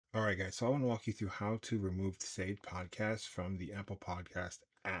All right, guys. So I want to walk you through how to remove the saved podcast from the Apple Podcast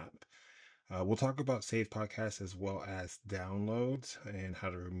app. We'll talk about saved podcasts as well as downloads and how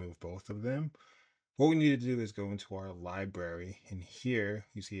to remove both of them. What we need to do is go into our library, and here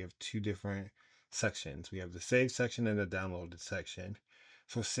you see you have two different sections. We have the saved section and the downloaded section.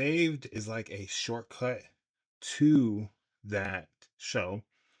 So saved is like a shortcut to that show,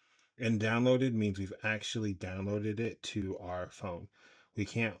 and downloaded means we've actually downloaded it to our phone. We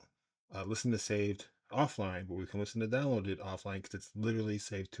can't listen to saved offline, but we can listen to downloaded offline because it's literally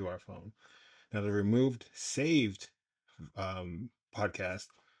saved to our phone. Now, the removed saved podcast,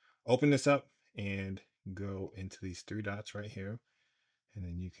 open this up and go into these three dots right here. And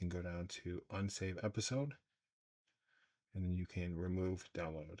then you can go down to unsave episode. And then you can remove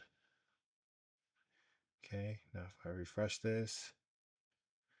download. Okay, now if I refresh this,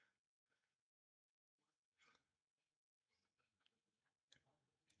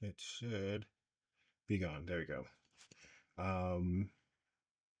 it should be gone. There we go.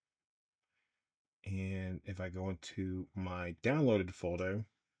 And if I go into my downloaded folder,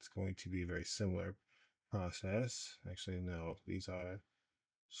 it's going to be a very similar process. Actually, no, these are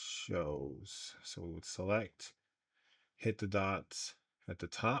shows. So we would select, hit the dots at the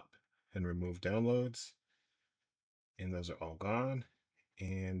top and remove downloads. And those are all gone.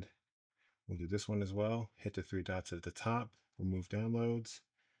 And we'll do this one as well. Hit the three dots at the top, remove downloads.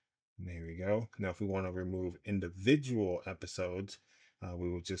 And there we go. Now, if we want to remove individual episodes,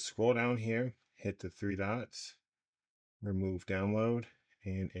 we will just scroll down here, hit the three dots, remove download,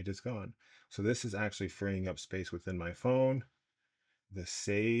 and it is gone. So this is actually freeing up space within my phone. The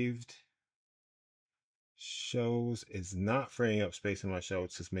saved shows is not freeing up space in my show.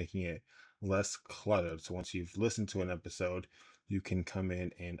 It's just making it less cluttered. So once you've listened to an episode, you can come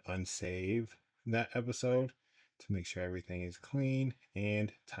in and unsave that episode to make sure everything is clean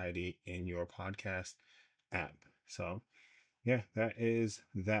and tidy in your podcast app. So yeah, that is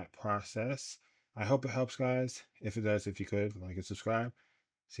that process. I hope it helps, guys. If it does, if you could, like and subscribe.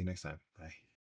 See you next time. Bye.